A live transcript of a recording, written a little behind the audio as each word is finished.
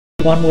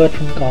One word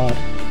from God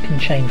can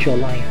change your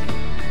life.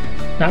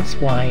 That's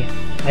why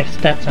I've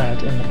stepped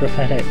out in the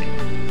prophetic.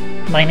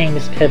 My name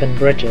is Kevin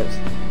Bridges,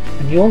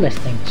 and you're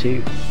listening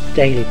to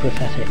Daily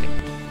Prophetic.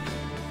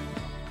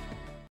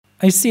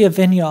 I see a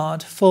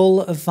vineyard full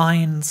of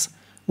vines,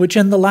 which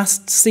in the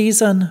last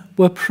season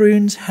were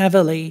pruned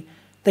heavily.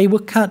 They were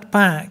cut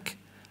back,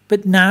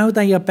 but now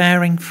they are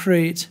bearing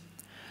fruit.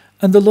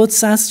 And the Lord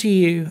says to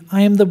you,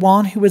 I am the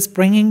one who is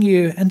bringing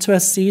you into a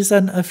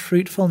season of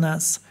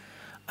fruitfulness.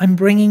 I'm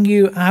bringing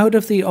you out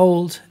of the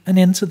old and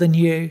into the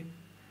new.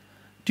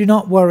 Do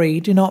not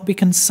worry, do not be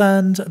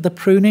concerned at the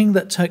pruning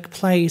that took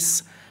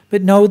place,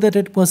 but know that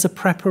it was a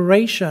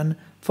preparation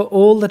for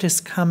all that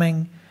is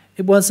coming.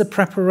 It was a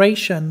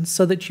preparation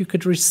so that you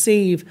could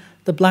receive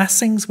the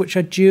blessings which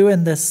are due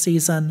in this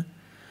season.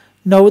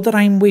 Know that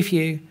I am with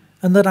you,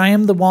 and that I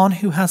am the one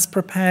who has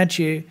prepared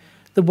you,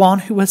 the one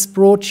who has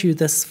brought you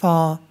this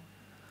far.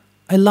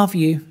 I love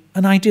you,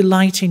 and I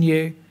delight in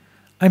you.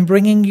 I'm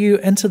bringing you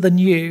into the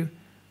new,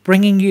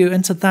 bringing you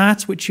into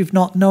that which you've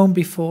not known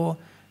before,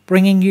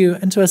 bringing you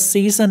into a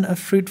season of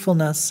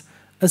fruitfulness,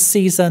 a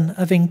season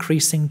of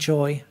increasing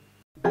joy.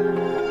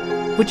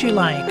 Would you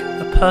like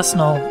a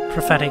personal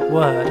prophetic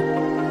word?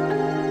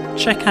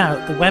 Check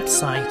out the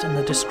website in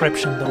the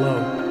description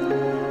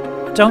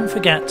below. Don't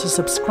forget to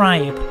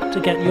subscribe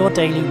to get your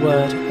daily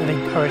word of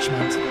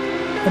encouragement.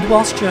 And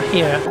whilst you're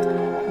here,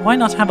 why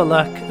not have a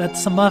look at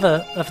some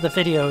other of the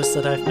videos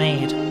that I've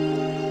made?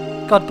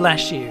 God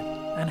bless you,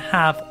 and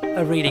have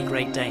a really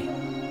great day.